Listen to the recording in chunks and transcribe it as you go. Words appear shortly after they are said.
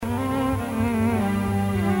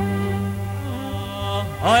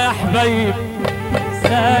يا حبيب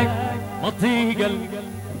ساك مطيقل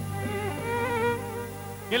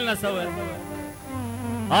قلنا سوا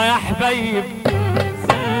يا حبيب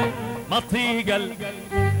ساك مطيقل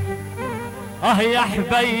يا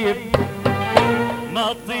حبيب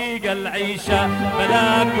ما طيق العيشة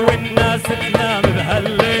بلاك والناس تنام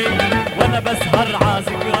بهالليل وانا بسهر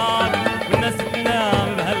عازقراك والناس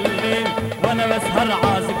تنام بهالليل وانا بسهر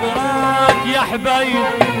عازقراك يا حبيب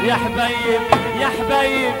يا حبيب يا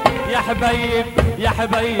حبيب يا حبيب يا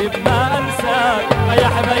حبيب ما انساك يا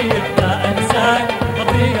حبيب ما انساك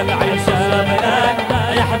اطيق العيشة بلاك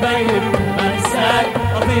يا حبيب ما انساك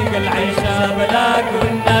اطيق العيشة بلاك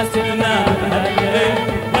والناس تنام بهالليل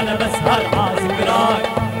وانا بسهر عازقراك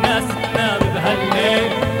ناس تنام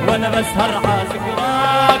بهالليل وانا بسهر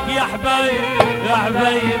عازقراك يا حبيب يا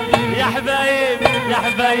حبيب يا حبيب يا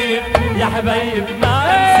حبيب يا حبيب ما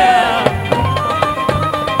انساك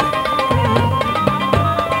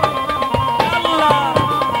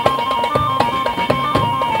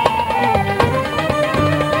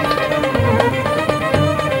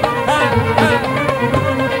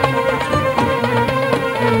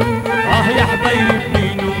يا حبيب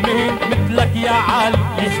مين ومين مثلك يا عال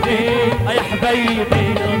يشبيه يا حبيب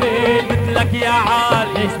مين ومين مثلك يا عال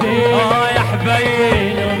يشبيه يا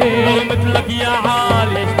حبيب لو مثلك يا عال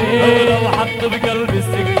يشبيه لو حط بقلبي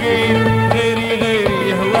السكين غيري غيري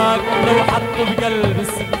يهواك لو حط بقلبي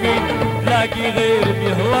السكين تلاقي غيري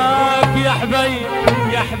بيهواك يا حبيب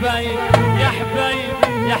يا حبيب يا حبيب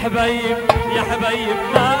يا حبيب يا حبيب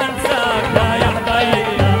ما انساك لا يا حبيب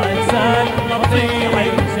ما انساك مطيح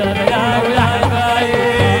شبلاك يا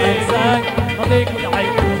حبيب انساك مطيح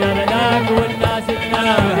شبلاك والناس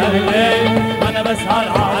تنام بهالليل وانا بسهر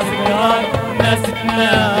عازقراك الناس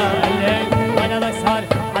تنام بهالليل وانا بسهر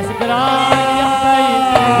عازقراك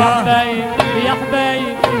يا حبيب يا حبيب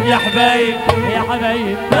يا حبيب يا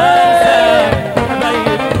حبيب ما انساك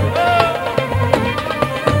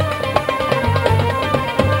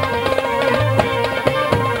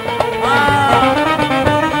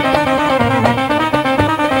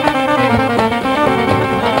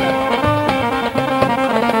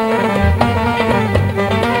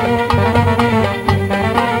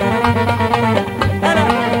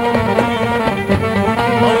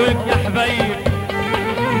حبيب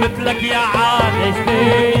مثلك يا عال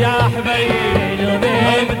يا حبيب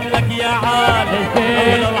مثلك يا عال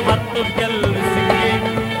ولو حط بقلبي